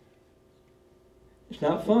 It's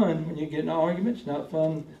not fun when you get in an argument. It's not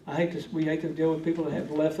fun. We hate to deal with people that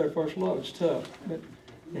have left their first love. It's tough, but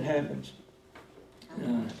it happens.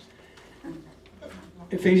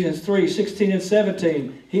 Ephesians 3:16 and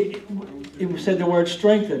 17. He said the word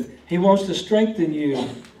strengthen. He wants to strengthen you.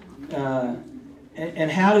 And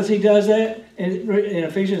how does he does that? In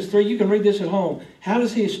Ephesians 3, you can read this at home. How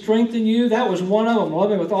does he strengthen you? That was one of them.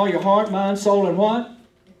 Love him with all your heart, mind, soul, and what?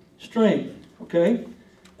 Strength. Okay?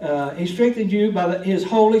 He strengthened you by his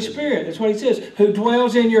Holy Spirit. That's what he says. Who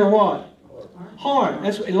dwells in your what? Heart.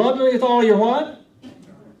 That's love me with all your what?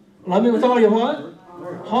 Love me with all your what?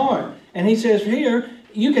 Heart. And he says here,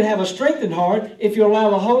 you can have a strengthened heart if you allow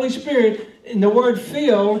the Holy Spirit. In the word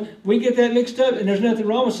filled, we get that mixed up, and there's nothing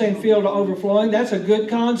wrong with saying filled to overflowing. That's a good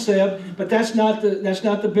concept, but that's not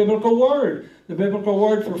the biblical word. The biblical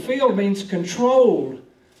word for filled means controlled.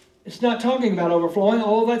 It's not talking about overflowing.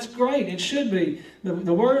 Oh, that's great. It should be.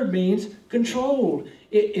 The word means controlled.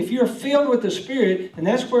 If you're filled with the Spirit, and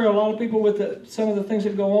that's where a lot of people with some of the things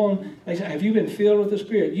that go on, they say, have you been filled with the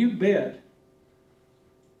Spirit? You bet.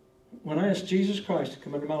 When I asked Jesus Christ to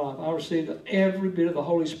come into my life, I received every bit of the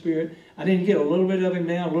Holy Spirit. I didn't get a little bit of Him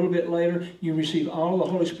now, a little bit later. You receive all of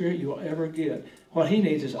the Holy Spirit you will ever get. What He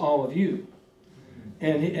needs is all of you.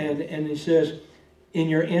 And He says, in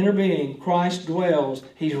your inner being, Christ dwells.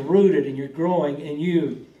 He's rooted and you're growing in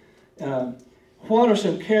you. What are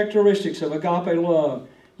some characteristics of agape love?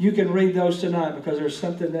 You can read those tonight because there's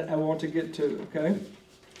something that I want to get to, okay?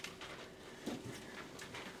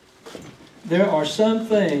 There are some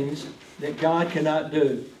things that God cannot do.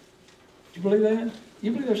 Do you believe that?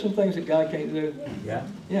 You believe there's some things that God can't do? Yeah.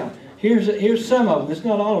 Yeah. Here's some of them. It's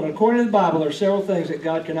not all of them. According to the Bible, there are several things that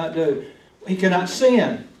God cannot do. He cannot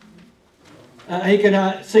sin. He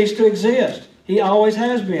cannot cease to exist. He always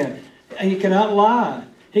has been. He cannot lie.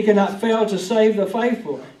 He cannot fail to save the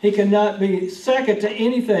faithful. He cannot be second to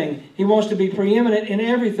anything. He wants to be preeminent in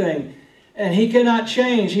everything. And He cannot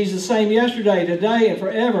change. He's the same yesterday, today, and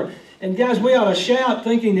forever. And guys, we ought to shout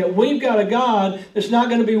thinking that we've got a God that's not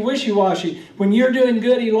going to be wishy-washy. When you're doing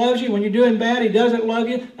good, He loves you. When you're doing bad, He doesn't love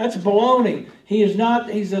you. That's baloney. He is not.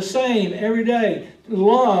 He's the same every day.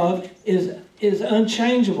 Love is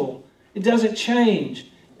unchangeable. It doesn't change.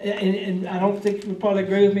 And I don't think you'll probably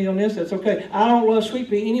agree with me on this. That's okay. I don't love Sweet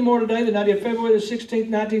Pea any more today than I did February the 16th,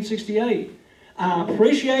 1968. I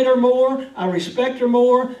appreciate her more. I respect her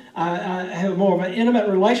more. I have more of an intimate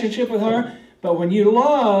relationship with her. But when you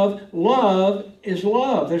love, love is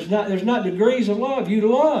love. There's not degrees of love.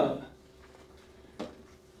 You love.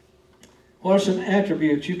 What are some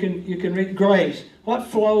attributes? You can read grace. What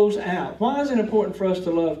flows out? Why is it important for us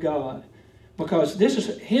to love God? Because this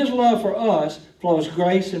is His love for us flows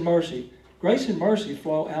grace and mercy. Grace and mercy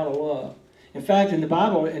flow out of love. In fact, in the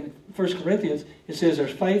Bible, in 1 Corinthians, it says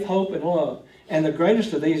there's faith, hope, and love. And the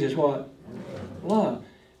greatest of these is what? Love.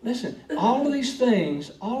 Listen, all these things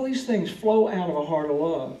flow out of a heart of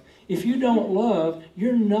love. If you don't love,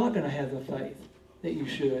 you're not going to have the faith that you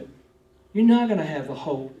should. You're not going to have the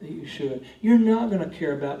hope that you should. You're not going to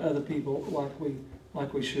care about other people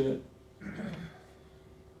like we should.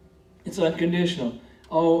 It's unconditional.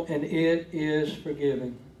 Oh, and it is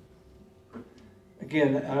forgiving.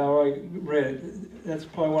 Again, I already read it. That's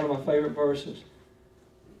probably one of my favorite verses.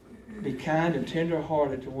 Be kind and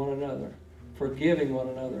tender-hearted to one another, forgiving one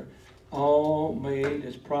another. All may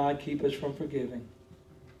does pride keep us from forgiving.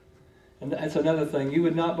 And that's another thing. You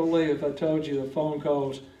would not believe if I told you the phone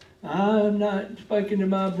calls. I'm not speaking to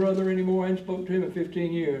my brother anymore. I haven't spoken to him in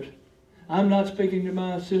 15 years. I'm not speaking to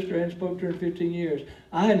my sister. I haven't spoken to her in 15 years.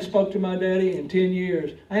 I hadn't spoken to my daddy in 10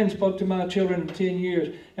 years. I hadn't spoken to my children in 10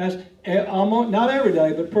 years. That's almost, not every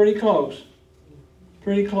day, but pretty close.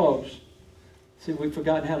 Pretty close. See, we've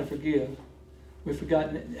forgotten how to forgive. We've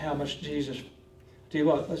forgotten how much Jesus... Tell you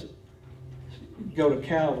what, let's go to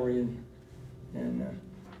Calvary and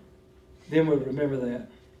then we'll remember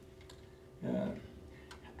that.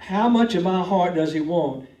 How much of my heart does He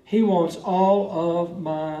want? He wants all of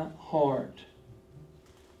my heart.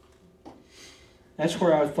 That's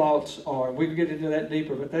where our thoughts are. We can get into that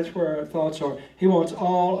deeper, but that's where our thoughts are. He wants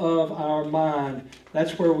all of our mind.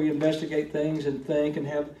 That's where we investigate things and think and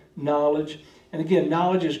have knowledge. And again,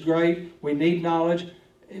 knowledge is great. We need knowledge,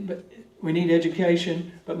 but we need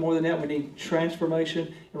education. But more than that, we need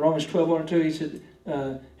transformation. In Romans 12:1-2, he said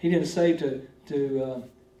he didn't say to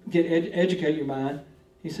educate your mind.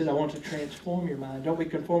 He said, I want to transform your mind. Don't be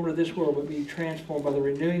conformed to this world, but be transformed by the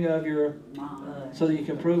renewing of your mind, so that you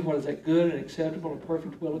can prove what is that good and acceptable and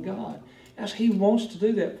perfect will of God. As He wants to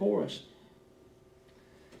do that for us.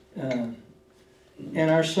 And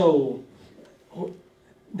our soul,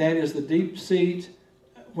 that is the deep seat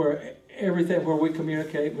where everything, where we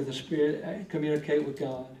communicate with the Spirit, communicate with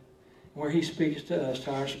God, where He speaks to us,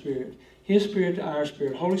 to our spirit. His Spirit to our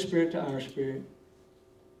spirit, Holy Spirit to our spirit.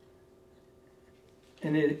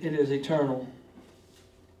 And it is eternal.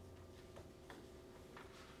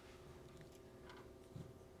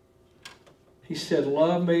 He said,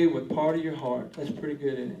 love me with part of your heart. That's pretty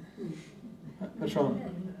good, isn't it? What's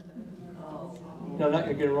wrong? No, I'm not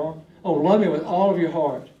going to get it wrong. Oh, love me with all of your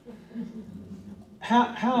heart.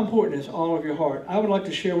 How important is all of your heart? I would like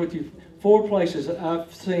to share with you 4 places that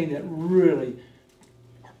I've seen that really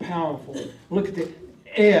are powerful. Look at the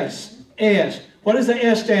S. S. What does the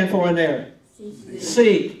S stand for in there?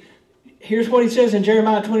 Seek. Here's what He says in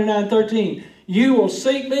Jeremiah 29:13. You will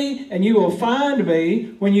seek me and you will find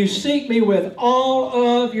me when you seek me with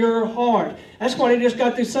all of your heart. That's what He just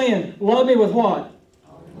got through saying. Love me with what?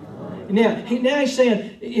 Now He's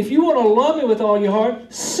saying, if you want to love me with all your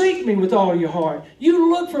heart, seek me with all your heart.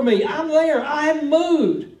 You look for me. I'm there. I haven't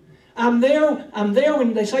moved. I'm there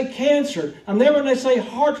when they say cancer. I'm there when they say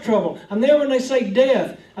heart trouble. I'm there when they say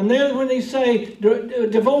death. I'm there when they say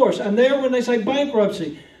divorce. I'm there when they say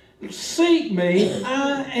bankruptcy. Seek me.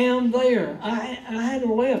 I am there. I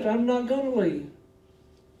hadn't left. I'm not going to leave.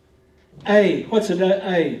 A. What's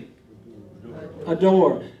A?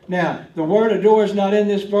 Adore. Now, the word adore is not in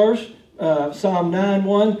this verse. Psalm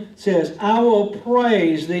 9:1 says, I will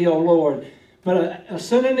praise thee, O Lord. But a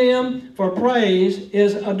synonym for praise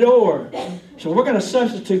is adore. So we're going to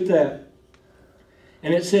substitute that.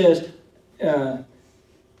 And it says,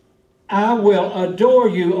 I will adore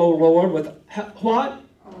you, O Lord, with what?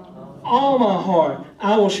 All my heart.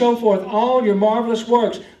 I will show forth all your marvelous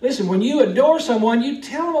works. Listen, when you adore someone, you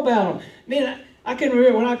tell them about them. Man, I can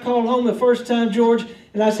remember when I called home the first time, George,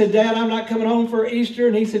 and I said, Dad, I'm not coming home for Easter.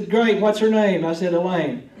 And he said, great, what's her name? I said,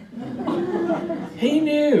 Elaine. He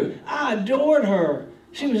knew. I adored her.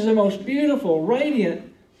 She was the most beautiful,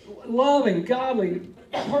 radiant, loving, godly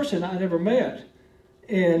person I'd ever met.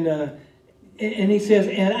 And he says,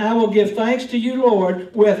 and I will give thanks to you,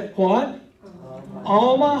 Lord, with what?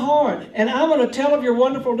 All my heart. And I'm going to tell of your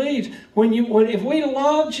wonderful deeds. If we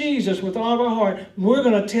love Jesus with all of our heart, we're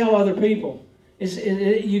going to tell other people.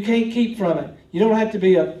 You can't keep from it. You don't have to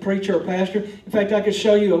be a preacher or pastor. In fact, I could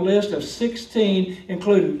show you a list of 16,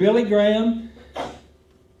 including Billy Graham.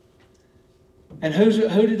 And who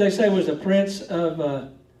did they say was the prince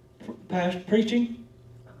of preaching?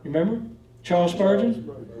 You remember? Charles Spurgeon?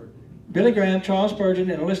 Billy Graham, Charles Spurgeon,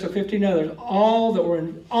 and a list of 15 others, all that were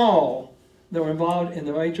involved in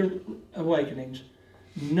the major awakenings.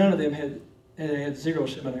 None of them had zero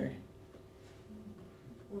seminary.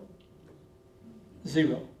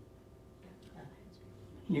 Zero.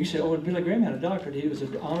 You say, oh, Billy Graham had a doctorate. He was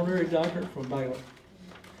an honorary doctorate from Baylor.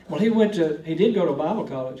 Well, he did go to Bible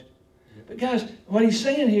college. But guys, what he's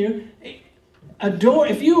saying here,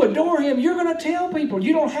 if you adore him, you're going to tell people.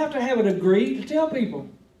 You don't have to have a degree to tell people.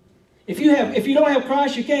 If you don't have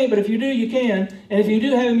Christ, you can't, but if you do, you can. And if you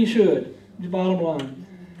do have him, you should. The bottom line.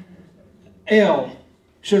 L.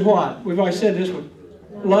 Should what? We've already said this one.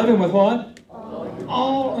 Love him with what?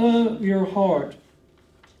 All of your heart.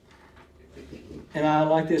 And I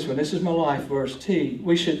like this one. This is my life verse. T.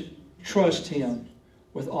 We should trust him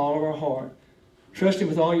with all of our heart. Trust him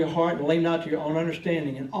with all your heart and lean not to your own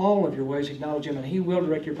understanding. In all of your ways acknowledge him and he will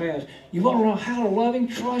direct your paths. You want to know how to love him?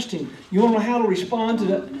 Trust him. You want to know how to respond to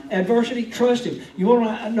the adversity? Trust him. You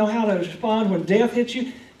want to know how to respond when death hits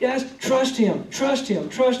you? Guys, trust him. Trust him.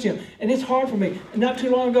 Trust him. And it's hard for me. Not too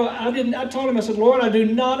long ago, I told him, I said, Lord, I do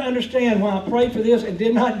not understand why I prayed for this and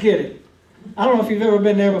did not get it. I don't know if you've ever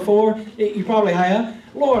been there before. You probably have.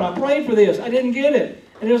 Lord, I prayed for this. I didn't get it.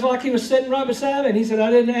 And it was like he was sitting right beside me. And he said, I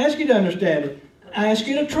didn't ask you to understand it. I asked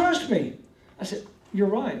you to trust me. I said, you're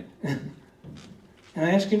right. And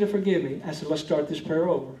I asked him to forgive me. I said, let's start this prayer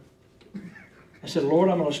over. I said, Lord,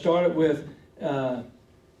 I'm going to start it with,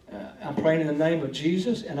 I'm praying in the name of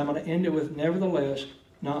Jesus, and I'm going to end it with, nevertheless,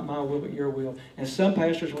 not my will, but your will. And some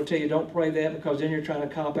pastors will tell you, don't pray that because then you're trying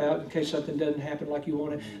to cop out in case something doesn't happen like you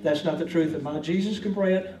want it. That's not the truth. If my Jesus can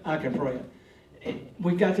pray it, I can pray it.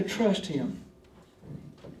 We've got to trust him.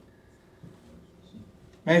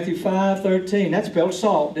 Matthew 5:13. That spelled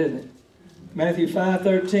salt, didn't it? Matthew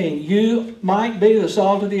 5:13. You might be the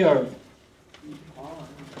salt of the earth.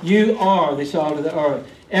 You are the salt of the earth.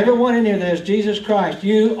 Everyone in here that is Jesus Christ,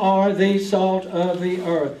 you are the salt of the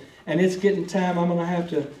earth. and it's getting time. I'm going to have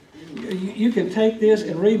to, you can take this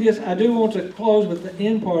and read this. I do want to close with the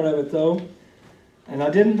end part of it, though. And I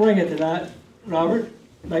didn't bring it tonight, Robert.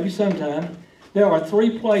 Maybe sometime. There are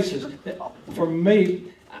 3 places that, for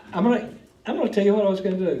me, I'm going to tell you what I was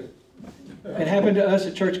going to do. It happened to us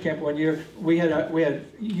at church camp one year. We had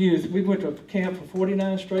youth. We went to a camp for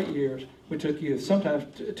 49 straight years. We took youth, sometimes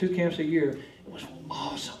 2 camps a year. It was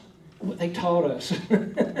awesome. They taught us.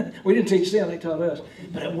 We didn't teach them, they taught us.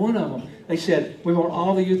 But at one of them, they said, we want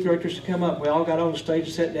all the youth directors to come up. We all got on the stage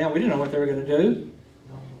and sat down. We didn't know what they were going to do.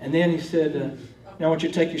 And then he said, now I want you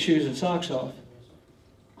to take your shoes and socks off.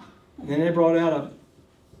 And then they brought out a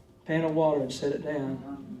pan of water and set it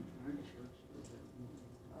down.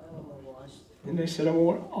 And they said, I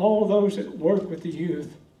want all those that work with the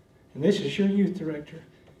youth, and this is your youth director.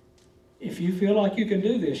 If you feel like you can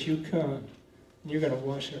do this, you come, and you're going to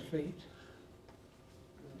wash their feet.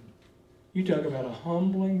 You talk about a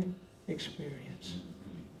humbling experience.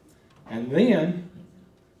 And then,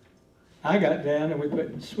 I got down and we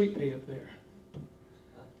put sweet pea up there.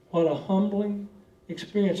 What a humbling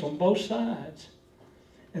experience on both sides.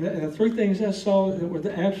 And the 3 things I saw that were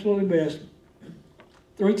the absolutely best.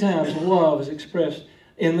 3 times love is expressed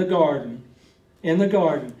in the garden. In the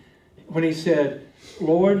garden. When he said,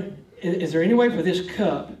 Lord, is there any way for this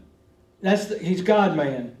cup? He's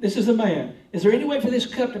God-man. This is the man. Is there any way for this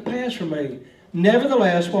cup to pass from me?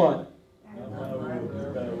 Nevertheless, what?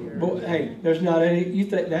 Boy, hey, there's not any. You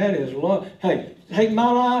think that is love? Hey, take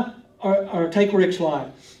my life or take Rick's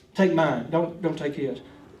life. Take mine. Don't take his.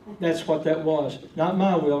 That's what that was. Not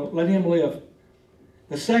my will. Let him live.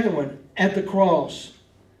 The second one, at the cross.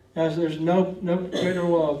 As there's no greater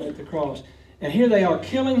love at the cross. And here they are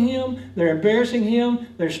killing him. They're embarrassing him.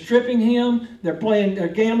 They're stripping him. They're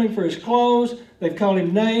gambling for his clothes. They've called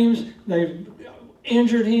him names. They've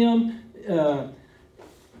injured him.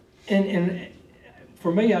 And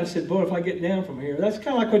for me, I said, boy, if I get down from here. That's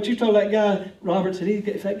kind of like what you told that guy, Robert, said,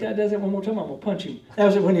 if that guy does that one more time, I'm going to punch him. That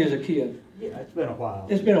was when he was a kid. Yeah, it's been a while.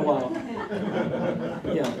 It's been a while.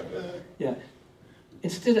 Yeah.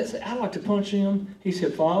 Instead of saying, I'd like to punch him, he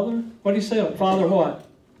said, Father, what did he say? Father what?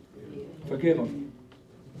 Forgive him.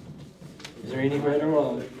 Is there any greater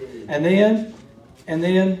love? And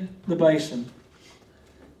then the basin.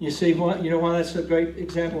 You see what? You know why that's a great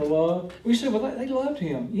example of love? We said, well, they loved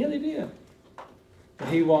him. Yeah, they did. But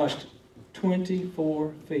he washed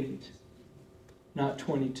 24 feet, not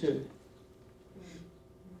 22.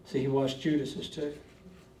 See, he washed Judas's too.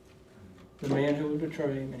 The man who would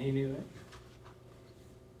betray him, and he knew it.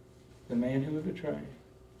 The man who would betray him,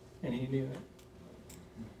 and he knew it.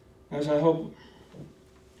 As I hope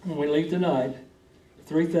when we leave tonight,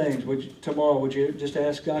 3 things. Tomorrow, would you just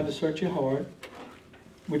ask God to search your heart?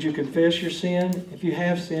 Would you confess your sin if you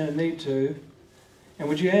have sinned and need to? And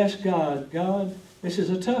would you ask God, God, this is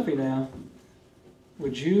a toughie now.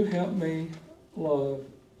 Would you help me love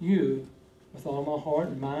you with all my heart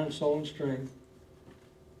and mind, soul, and strength?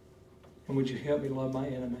 And would you help me love my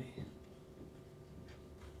enemy?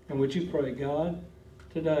 And would you pray, God,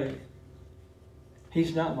 today,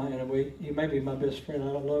 he's not my enemy. He may be my best friend. I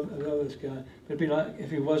know this guy. But it'd be like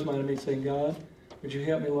if he was my enemy, saying, God, would you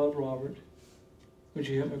help me love Robert? Would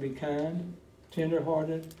you help me be kind,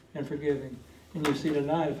 tender-hearted, and forgiving? And you see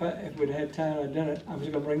tonight, if we'd had time, I'd done it. I was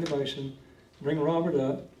going to bring the basin, bring Robert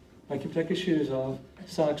up, make him take his shoes off,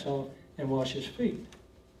 socks off, and wash his feet.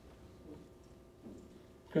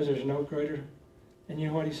 Because there's no greater. And you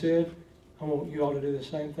know what he said? I want you all to do the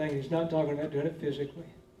same thing. He's not talking about doing it physically.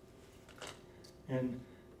 And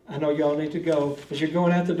I know y'all need to go. As you're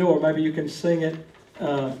going out the door, maybe you can sing it.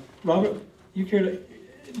 Robert, you care to,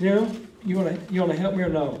 Daryl, you want to help me or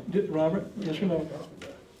no? Robert, yes or no?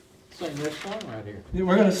 Sing this song right here.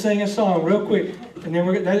 We're going to sing a song real quick. And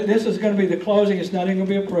then this is going to be the closing. It's not even going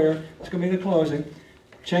to be a prayer. It's going to be the closing.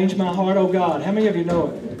 Change my heart, oh God. How many of you know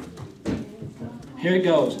it? Here it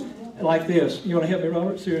goes. Like this. You want to help me,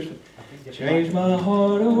 Robert? Seriously. Change my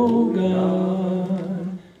heart, oh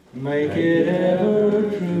God. Make it ever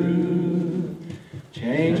true.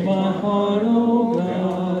 Change my heart, oh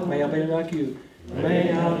God. May I be like you.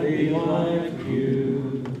 May I be like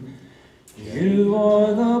you. You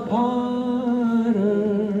are the potter.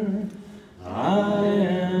 I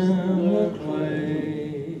am the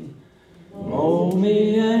clay. Mold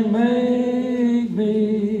me and make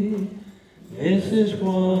me. This is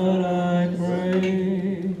what I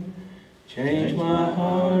pray. Change my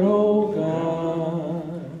heart, oh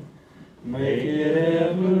God. Make it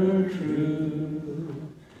ever true.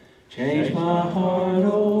 Change my heart,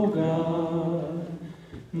 oh God.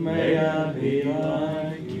 May I be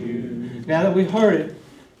like you. Now that we've heard it,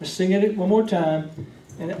 let's sing it one more time.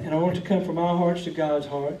 And I want it to come from our hearts to God's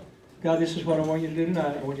heart. God, this is what I want you to do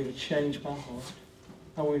tonight. I want you to change my heart.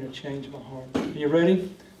 I want you to change my heart. Are you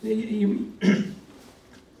ready?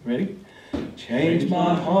 Ready? Change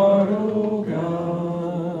my heart, oh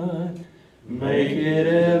God. Make it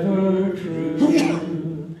ever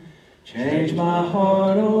true. Change my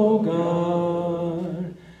heart, oh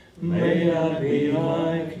God. May I be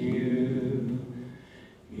like you.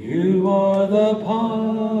 You are the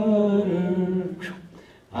potter.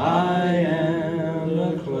 I am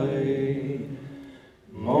the clay.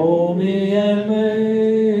 Mold me and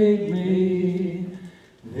make me.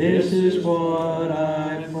 This is what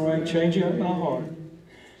I pray. Change my heart.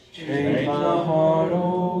 Change my heart,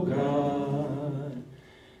 oh God.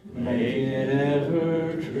 Make it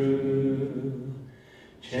ever true.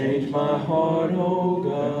 Change my heart, oh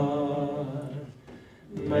God.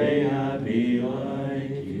 May I be like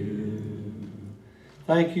you.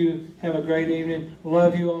 Thank you. Have a great evening.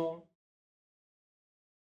 Love you all.